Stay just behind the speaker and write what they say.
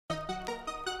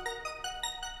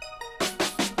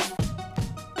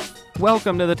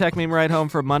Welcome to the Tech Meme Ride Home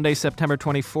for Monday, September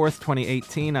 24th,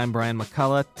 2018. I'm Brian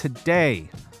McCullough. Today,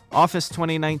 Office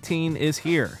 2019 is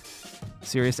here.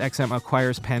 SiriusXM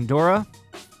acquires Pandora,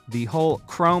 the whole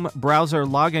Chrome browser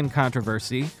login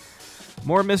controversy,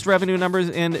 more missed revenue numbers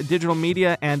in digital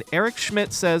media, and Eric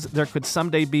Schmidt says there could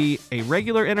someday be a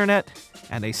regular internet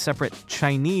and a separate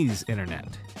Chinese internet.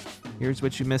 Here's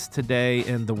what you missed today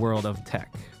in the world of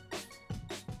tech.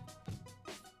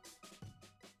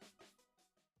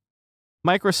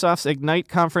 Microsoft's Ignite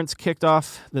conference kicked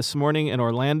off this morning in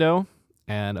Orlando,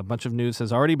 and a bunch of news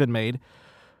has already been made.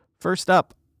 First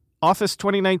up, Office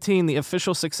 2019, the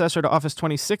official successor to Office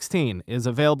 2016, is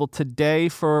available today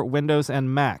for Windows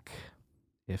and Mac.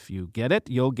 If you get it,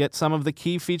 you'll get some of the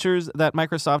key features that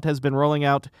Microsoft has been rolling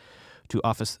out to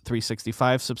Office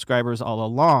 365 subscribers all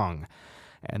along.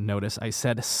 And notice I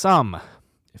said some.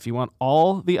 If you want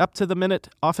all the up-to-the-minute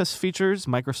Office features,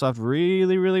 Microsoft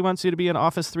really wants you to be an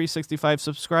Office 365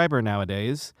 subscriber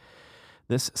nowadays.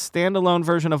 This standalone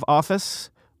version of Office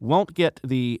won't get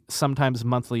the sometimes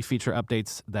monthly feature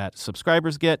updates that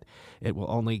subscribers get. It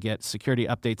will only get security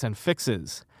updates and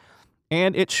fixes.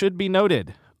 And it should be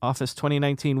noted, Office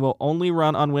 2019 will only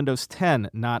run on Windows 10,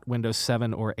 not Windows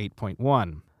 7 or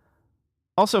 8.1.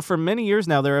 Also, for many years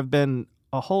now, there have been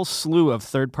a whole slew of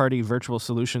third-party virtual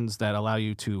solutions that allow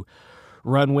you to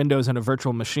run Windows in a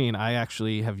virtual machine. I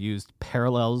actually have used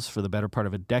Parallels for the better part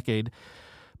of a decade.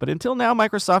 But until now,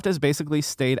 Microsoft has basically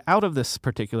stayed out of this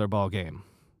particular ballgame.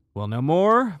 Well, no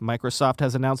more. Microsoft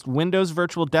has announced Windows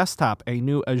Virtual Desktop, a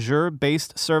new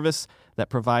Azure-based service that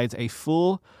provides a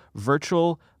full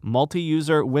virtual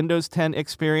multi-user Windows 10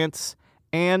 experience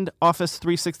and Office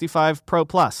 365 Pro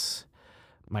Plus.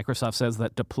 Microsoft says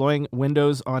that deploying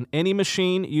Windows on any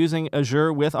machine using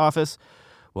Azure with Office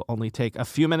will only take a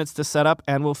few minutes to set up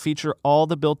and will feature all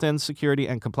the built-in security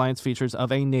and compliance features of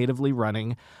a natively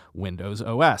running Windows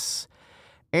OS.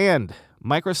 And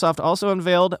Microsoft also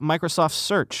unveiled Microsoft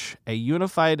Search, a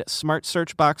unified smart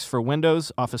search box for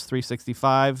Windows, Office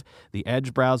 365, the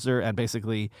Edge browser, and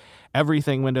basically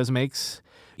everything Windows makes,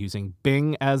 using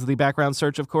Bing as the background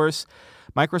search, of course.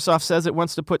 Microsoft says it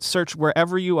wants to put search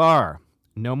wherever you are.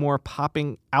 No more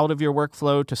popping out of your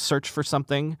workflow to search for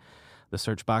something. The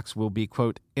search box will be,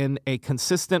 quote, in a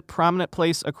consistent, prominent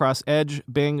place across Edge,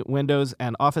 Bing, Windows,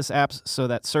 and Office apps so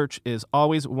that search is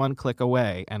always one click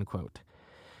away, end quote.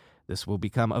 This will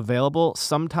become available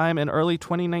sometime in early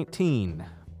 2019.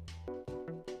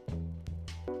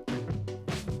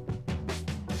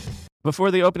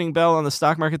 Before the opening bell on the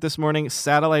stock market this morning,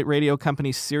 satellite radio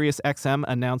company SiriusXM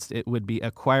announced it would be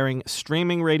acquiring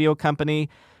streaming radio company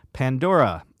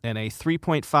Pandora in a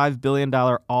 $3.5 billion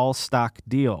all-stock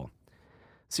deal.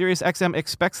 SiriusXM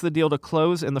expects the deal to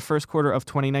close in the first quarter of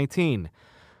 2019.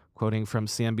 Quoting from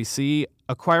CNBC,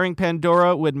 acquiring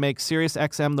Pandora would make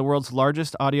SiriusXM the world's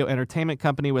largest audio entertainment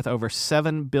company with over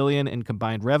 $7 billion in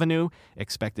combined revenue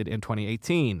expected in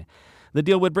 2018. The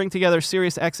deal would bring together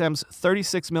SiriusXM's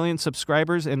 36 million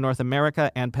subscribers in North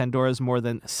America and Pandora's more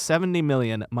than 70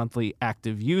 million monthly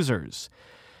active users.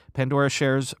 Pandora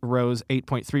shares rose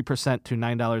 8.3% to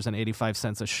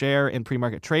 $9.85 a share in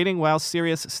pre-market trading, while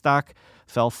Sirius stock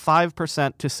fell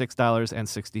 5% to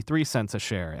 $6.63 a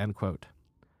share, end quote.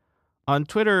 On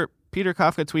Twitter, Peter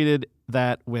Kafka tweeted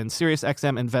that when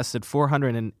SiriusXM invested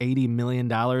 $480 million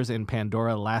in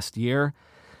Pandora last year,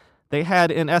 they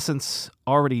had, in essence,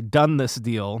 already done this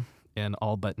deal in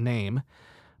all but name.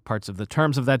 Parts of the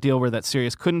terms of that deal were that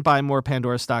Sirius couldn't buy more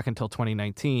Pandora stock until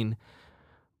 2019.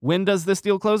 When does this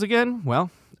deal close again? Well,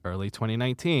 early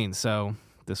 2019, so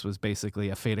this was basically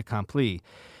a fait accompli.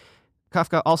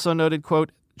 Kafka also noted,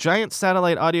 quote, giant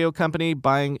satellite audio company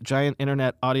buying giant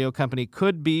internet audio company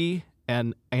could be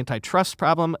an antitrust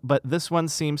problem, but this one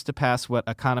seems to pass what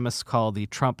economists call the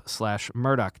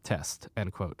Trump/Murdoch test,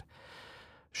 end quote.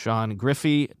 Sean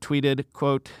Griffey tweeted,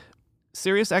 quote,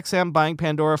 SiriusXM buying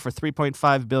Pandora for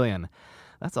 $3.5 billion.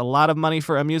 That's a lot of money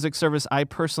for a music service I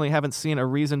personally haven't seen a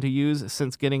reason to use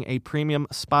since getting a premium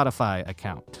Spotify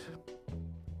account.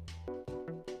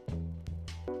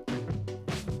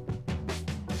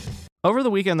 Over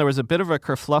the weekend, there was a bit of a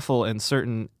kerfluffle in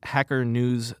certain hacker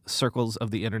news circles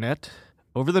of the internet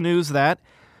over the news that,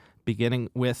 beginning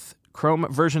with Chrome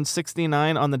version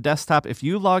 69 on the desktop, if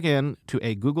you log in to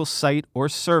a Google site or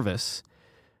service,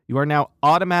 you are now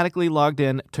automatically logged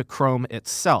in to Chrome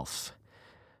itself.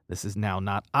 This is now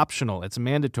not optional, it's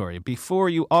mandatory. Before,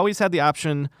 you always had the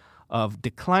option of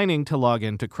declining to log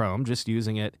into Chrome, just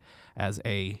using it as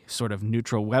a sort of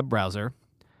neutral web browser.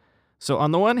 So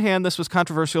on the one hand, this was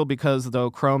controversial because though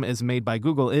Chrome is made by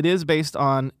Google, it is based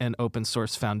on an open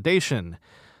source foundation.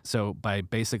 So by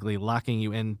basically locking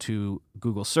you into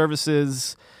Google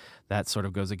services, that sort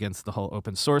of goes against the whole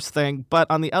open source thing. But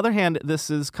on the other hand, this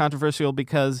is controversial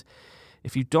because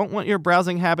if you don't want your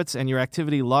browsing habits and your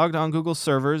activity logged on Google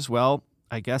servers, well,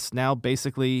 I guess now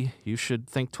basically you should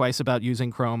think twice about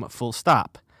using Chrome full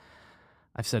stop.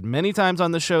 I've said many times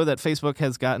on the show that Facebook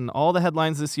has gotten all the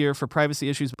headlines this year for privacy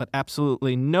issues, but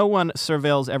absolutely no one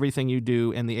surveils everything you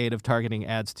do in the aid of targeting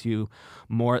ads to you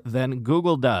more than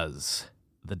Google does.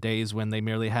 The days when they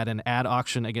merely had an ad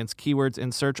auction against keywords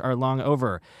in search are long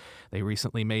over. They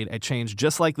recently made a change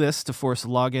just like this to force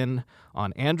login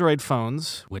on Android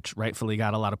phones, which rightfully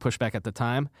got a lot of pushback at the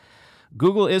time.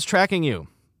 Google is tracking you.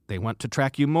 They want to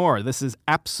track you more. This is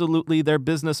absolutely their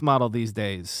business model these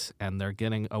days, and they're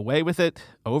getting away with it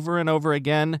over and over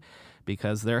again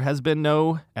because there has been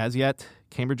no, as yet,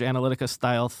 Cambridge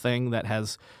Analytica-style thing that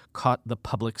has caught the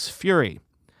public's fury.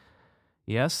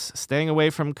 Yes, staying away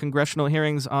from congressional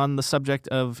hearings on the subject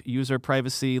of user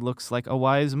privacy looks like a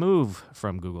wise move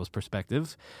from Google's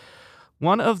perspective.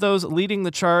 One of those leading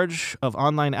the charge of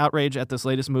online outrage at this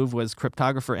latest move was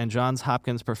cryptographer and Johns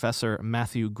Hopkins professor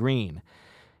Matthew Green.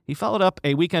 He followed up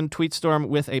a weekend tweet storm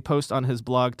with a post on his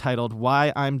blog titled,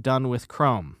 "Why I'm Done with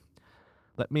Chrome."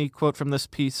 Let me quote from this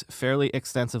piece fairly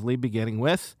extensively, beginning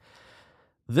with,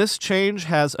 "This change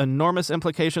has enormous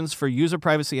implications for user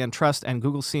privacy and trust, and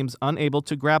Google seems unable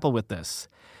to grapple with this.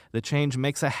 The change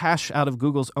makes a hash out of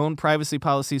Google's own privacy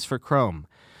policies for Chrome.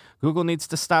 Google needs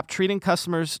to stop treating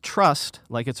customers' trust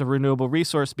like it's a renewable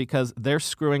resource because they're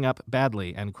screwing up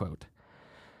badly," end quote.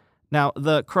 Now,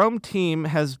 the Chrome team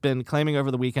has been claiming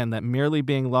over the weekend that merely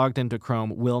being logged into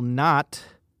Chrome will not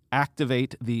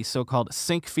activate the so-called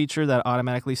sync feature that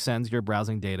automatically sends your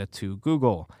browsing data to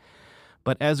Google.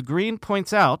 But as Green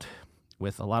points out,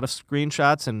 with a lot of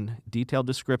screenshots and detailed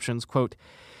descriptions, quote,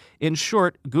 "In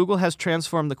short, Google has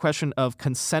transformed the question of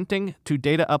consenting to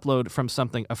data upload from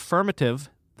something affirmative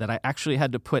that I actually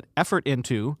had to put effort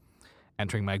into,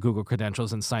 entering my Google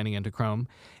credentials and signing into Chrome,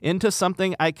 into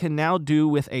something I can now do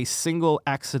with a single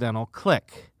accidental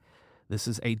click. This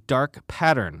is a dark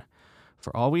pattern.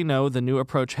 For all we know, the new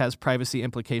approach has privacy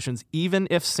implications even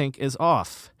if sync is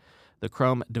off. The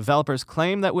Chrome developers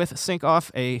claim that with sync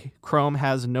off, Chrome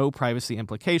has no privacy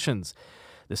implications.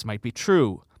 This might be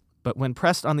true, but when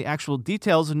pressed on the actual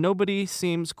details, nobody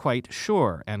seems quite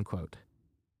sure," end quote.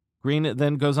 Green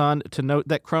then goes on to note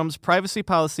that Chrome's privacy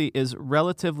policy is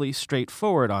relatively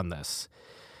straightforward on this.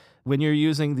 When you're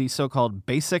using the so-called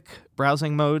basic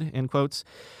browsing mode, in quotes,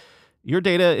 your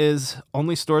data is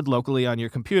only stored locally on your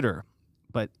computer.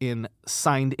 But in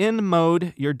signed-in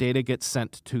mode, your data gets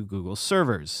sent to Google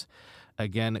servers.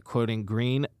 Again, quoting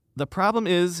Green, "The problem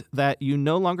is that you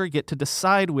no longer get to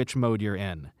decide which mode you're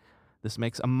in. This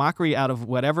makes a mockery out of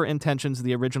whatever intentions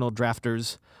the original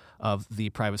drafters of the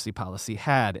privacy policy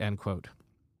had," end quote.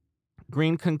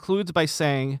 Green concludes by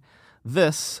saying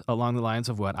this along the lines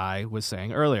of what I was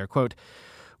saying earlier, quote,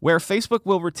 "Where Facebook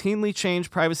will routinely change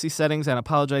privacy settings and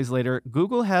apologize later,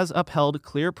 Google has upheld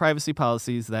clear privacy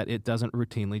policies that it doesn't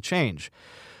routinely change.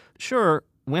 Sure,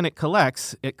 when it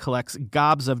collects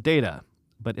gobs of data.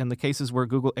 But in the cases where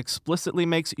Google explicitly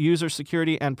makes user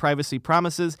security and privacy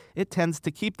promises, it tends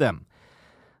to keep them.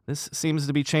 This seems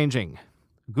to be changing.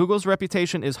 Google's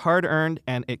reputation is hard-earned,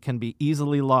 and it can be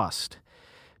easily lost.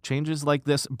 Changes like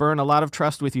this burn a lot of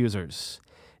trust with users.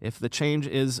 If the change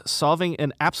is solving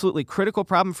an absolutely critical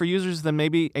problem for users, then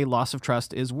maybe a loss of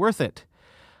trust is worth it.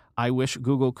 I wish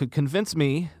Google could convince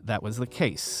me that was the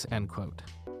case," end quote.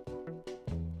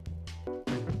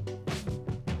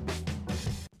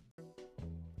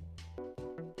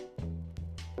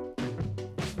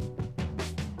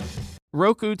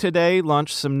 Roku today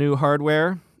launched some new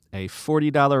hardware, a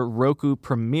 $40 Roku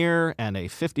Premiere and a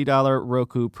 $50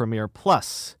 Roku Premiere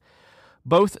Plus.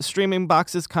 Both streaming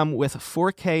boxes come with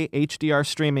 4K HDR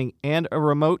streaming and a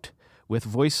remote with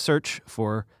voice search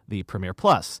for the Premiere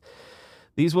Plus.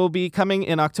 These will be coming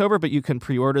in October, but you can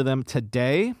pre-order them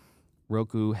today.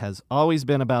 Roku has always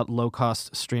been about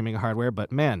low-cost streaming hardware,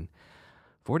 but man,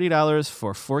 $40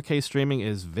 for 4K streaming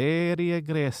is very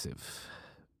aggressive.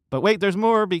 But wait, there's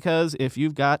more, because if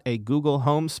you've got a Google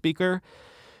Home speaker,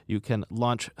 you can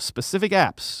launch specific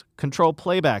apps, control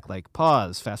playback like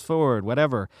pause, fast forward,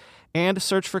 whatever, and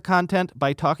search for content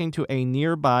by talking to a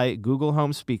nearby Google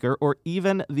Home speaker or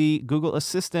even the Google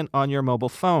Assistant on your mobile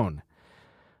phone.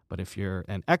 But if you're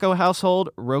an Echo household,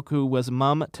 Roku was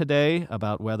mum today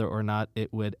about whether or not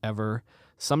it would ever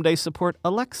someday support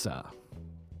Alexa.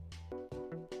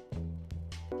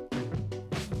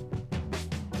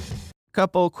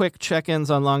 Couple quick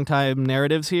check-ins on long-time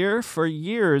narratives here. For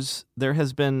years, there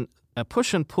has been a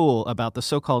push and pull about the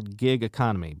so-called gig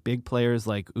economy. Big players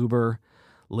like Uber,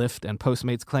 Lyft, and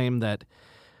Postmates claim that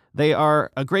they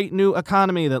are a great new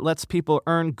economy that lets people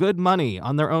earn good money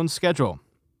on their own schedule.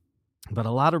 But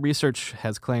a lot of research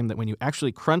has claimed that when you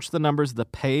actually crunch the numbers, the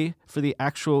pay for the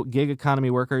actual gig economy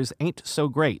workers ain't so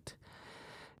great.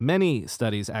 Many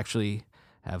studies actually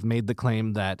have made the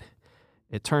claim that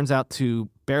it turns out to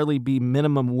barely be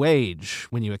minimum wage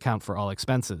when you account for all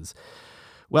expenses.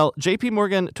 Well, JP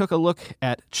Morgan took a look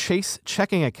at Chase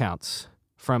checking accounts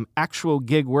from actual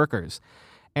gig workers.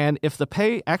 And if the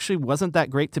pay actually wasn't that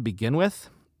great to begin with,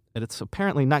 it's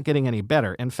apparently not getting any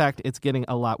better. In fact, it's getting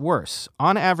a lot worse.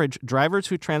 On average, drivers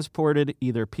who transported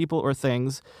either people or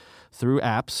things through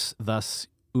apps, thus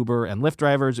Uber and Lyft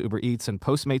drivers, Uber Eats and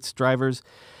Postmates drivers,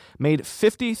 made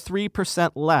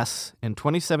 53% less in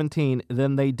 2017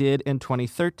 than they did in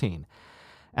 2013.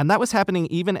 And that was happening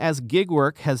even as gig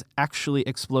work has actually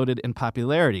exploded in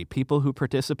popularity. People who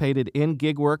participated in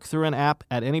gig work through an app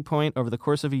at any point over the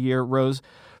course of a year rose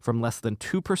from less than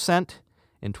 2%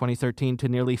 in 2013 to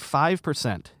nearly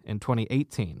 5% in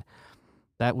 2018.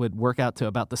 That would work out to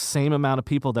about the same amount of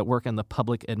people that work in the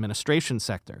public administration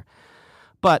sector.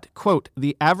 But, quote,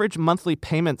 the average monthly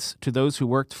payments to those who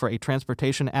worked for a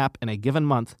transportation app in a given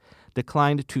month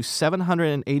declined to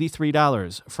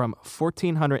 $783 from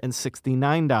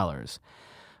 $1,469.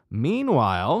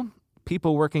 Meanwhile,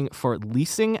 people working for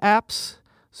leasing apps,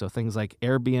 so things like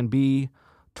Airbnb,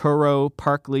 Turo,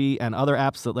 Parkly, and other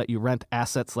apps that let you rent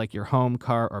assets like your home,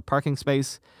 car, or parking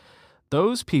space,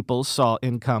 those people saw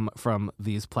income from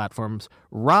these platforms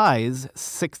rise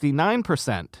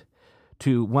 69%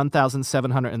 to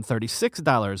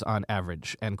 $1,736 on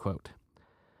average, end quote.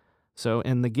 So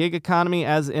in the gig economy,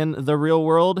 as in the real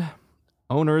world,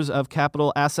 owners of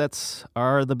capital assets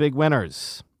are the big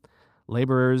winners.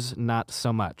 Laborers, not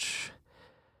so much.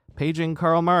 Paging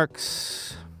Karl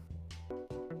Marx.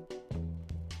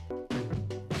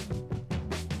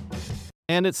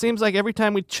 And it seems like every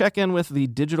time we check in with the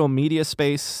digital media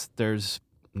space, there's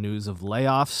news of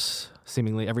layoffs.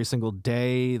 Seemingly every single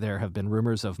day, there have been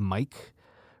rumors of Mike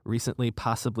recently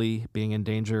possibly being in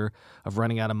danger of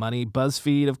running out of money.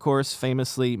 BuzzFeed, of course,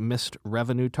 famously missed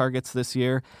revenue targets this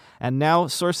year. And now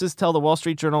sources tell the Wall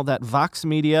Street Journal that Vox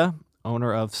Media,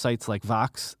 owner of sites like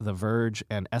Vox, The Verge,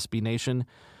 and SB Nation,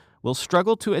 will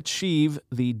struggle to achieve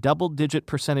the double-digit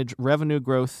percentage revenue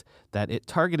growth that it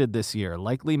targeted this year,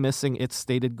 likely missing its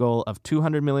stated goal of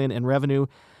 $200 million in revenue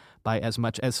by as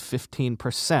much as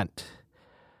 15%.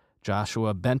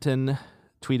 Joshua Benton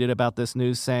tweeted about this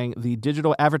news saying, the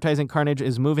digital advertising carnage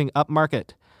is moving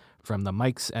upmarket, from the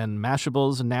Mikes and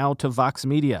Mashables now to Vox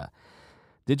Media.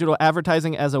 Digital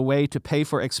advertising as a way to pay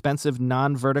for expensive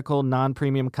non-vertical,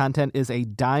 non-premium content is a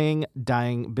dying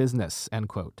business, end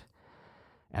quote.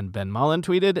 And Ben Mullen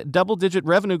tweeted, double-digit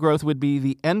revenue growth would be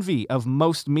the envy of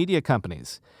most media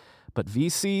companies. But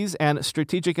VCs and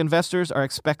strategic investors are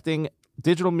expecting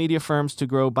digital media firms to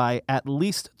grow by at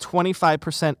least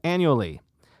 25% annually.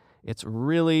 It's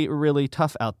really, really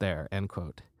tough out there, end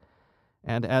quote.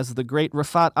 And as the great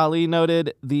Rafat Ali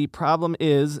noted, the problem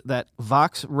is that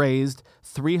Vox raised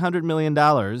 $300 million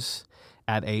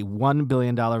at a $1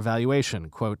 billion valuation.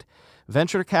 Quote,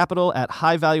 venture capital at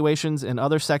high valuations in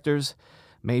other sectors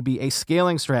may be a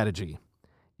scaling strategy.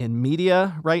 In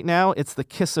media right now, it's the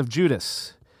kiss of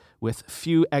Judas, with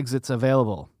few exits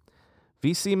available.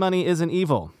 VC money isn't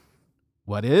evil.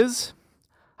 What is?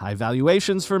 High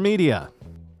valuations for media.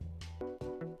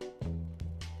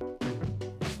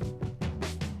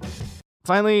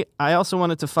 Finally, I also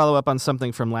wanted to follow up on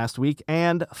something from last week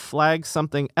and flag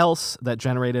something else that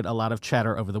generated a lot of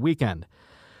chatter over the weekend.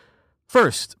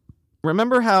 First,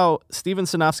 remember how Steven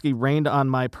Sinofsky rained on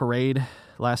my parade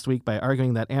last week by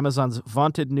arguing that Amazon's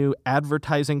vaunted new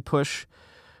advertising push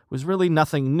was really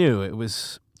nothing new. It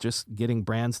was just getting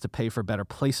brands to pay for better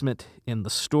placement in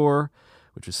the store,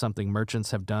 which is something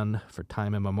merchants have done for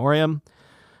time immemorial.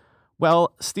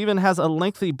 Well, Steven has a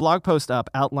lengthy blog post up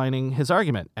outlining his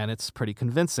argument, and it's pretty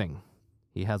convincing.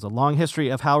 He has a long history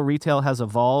of how retail has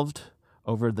evolved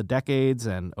over the decades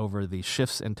and over the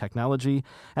shifts in technology,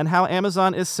 and how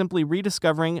Amazon is simply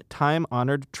rediscovering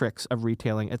time-honored tricks of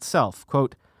retailing itself.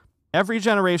 Quote, every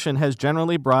generation has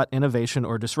generally brought innovation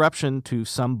or disruption to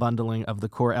some bundling of the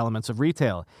core elements of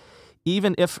retail,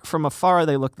 even if from afar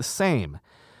they look the same.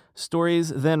 Stories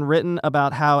then written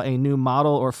about how a new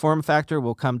model or form factor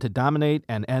will come to dominate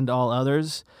and end all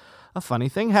others. A funny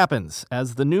thing happens.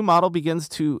 As the new model begins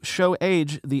to show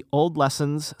age, the old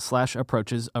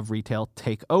lessons/approaches of retail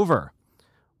take over.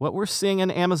 What we're seeing in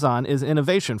Amazon is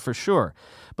innovation for sure,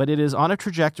 but it is on a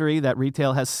trajectory that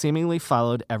retail has seemingly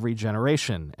followed every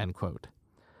generation, end quote.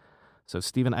 So,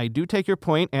 Stephen, I do take your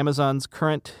point. Amazon's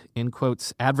current, in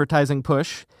quotes, advertising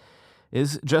push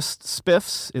is just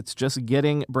spiffs. It's just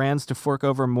getting brands to fork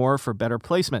over more for better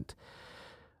placement.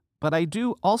 But I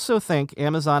do also think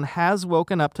Amazon has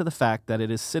woken up to the fact that it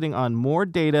is sitting on more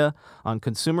data on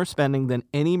consumer spending than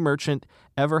any merchant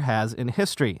ever has in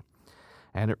history.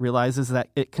 And it realizes that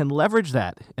it can leverage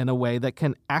that in a way that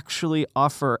can actually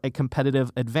offer a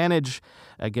competitive advantage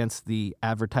against the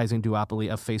advertising duopoly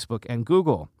of Facebook and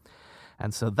Google.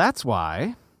 And so that's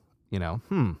why,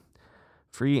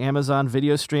 free Amazon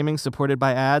video streaming supported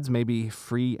by ads, maybe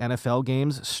free NFL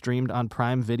games streamed on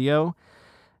Prime Video,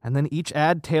 and then each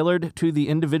ad tailored to the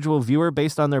individual viewer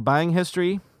based on their buying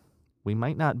history. We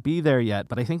might not be there yet,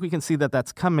 but I think we can see that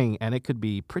that's coming, and it could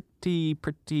be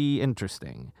pretty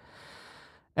interesting.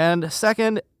 And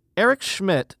second, Eric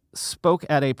Schmidt spoke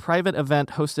at a private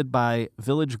event hosted by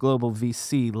Village Global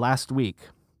VC last week,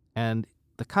 and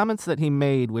the comments that he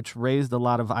made, which raised a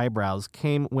lot of eyebrows,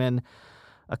 came when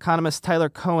economist Tyler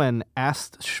Cohen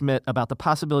asked Schmidt about the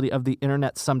possibility of the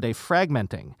internet someday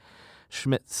fragmenting.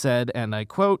 Schmidt said, and I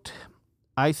quote,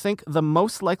 "I think the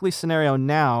most likely scenario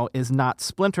now is not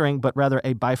splintering, but rather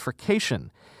a bifurcation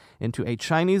into a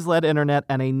Chinese-led internet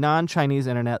and a non-Chinese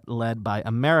internet led by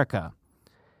America."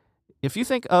 If you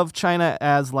think of China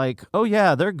as like, oh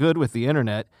yeah, they're good with the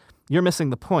internet, you're missing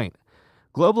the point.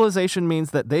 Globalization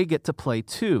means that they get to play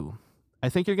too. I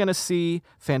think you're going to see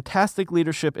fantastic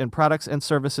leadership in products and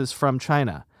services from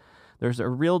China. There's a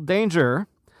real danger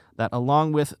that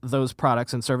along with those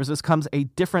products and services comes a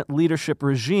different leadership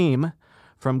regime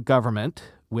from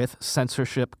government with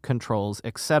censorship, controls,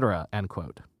 etc., end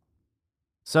quote.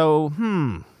 So,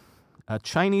 a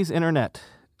Chinese internet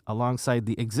alongside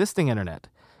the existing internet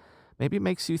maybe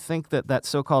makes you think that that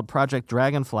so-called Project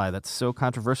Dragonfly that's so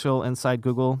controversial inside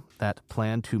Google, that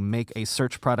plan to make a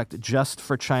search product just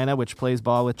for China, which plays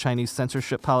ball with Chinese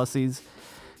censorship policies,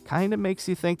 kind of makes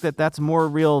you think that that's more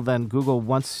real than Google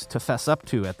wants to fess up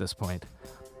to at this point.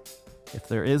 If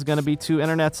there is going to be two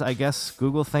internets, I guess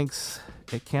Google thinks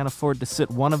it can't afford to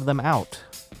sit one of them out.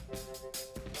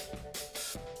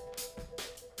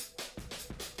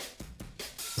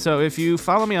 So if you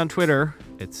follow me on Twitter,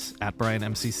 it's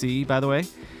 @BrianMCC, by the way,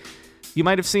 you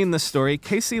might have seen this story.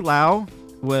 Casey Lau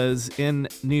was in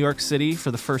New York City for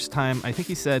the first time, I think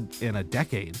he said in a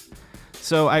decade.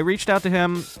 So I reached out to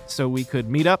him so we could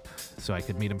meet up, so I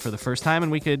could meet him for the first time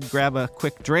and we could grab a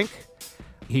quick drink.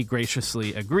 He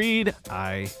graciously agreed.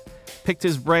 I picked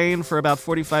his brain for about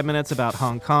 45 minutes about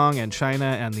Hong Kong and China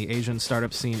and the Asian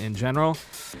startup scene in general.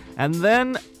 And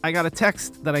then I got a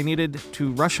text that I needed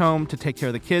to rush home to take care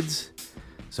of the kids.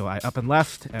 So I up and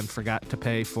left and forgot to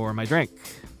pay for my drink.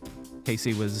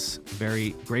 Casey was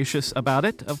very gracious about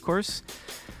it, of course,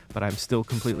 but I'm still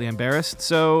completely embarrassed.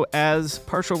 So as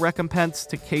partial recompense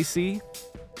to Casey,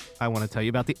 I want to tell you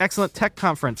about the excellent tech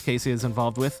conference Casey is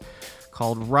involved with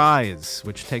called Rise,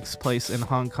 which takes place in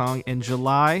Hong Kong in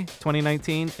July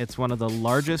 2019. It's one of the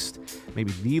largest,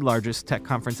 maybe the largest tech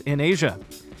conference in Asia.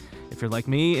 If you're like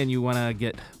me and you want to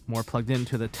get more plugged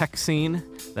into the tech scene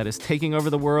that is taking over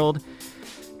the world,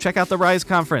 check out the Rise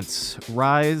conference,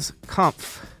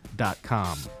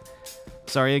 riseconf.com.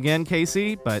 Sorry again,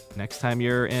 Casey, but next time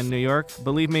you're in New York,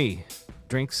 believe me,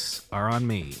 drinks are on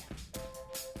me.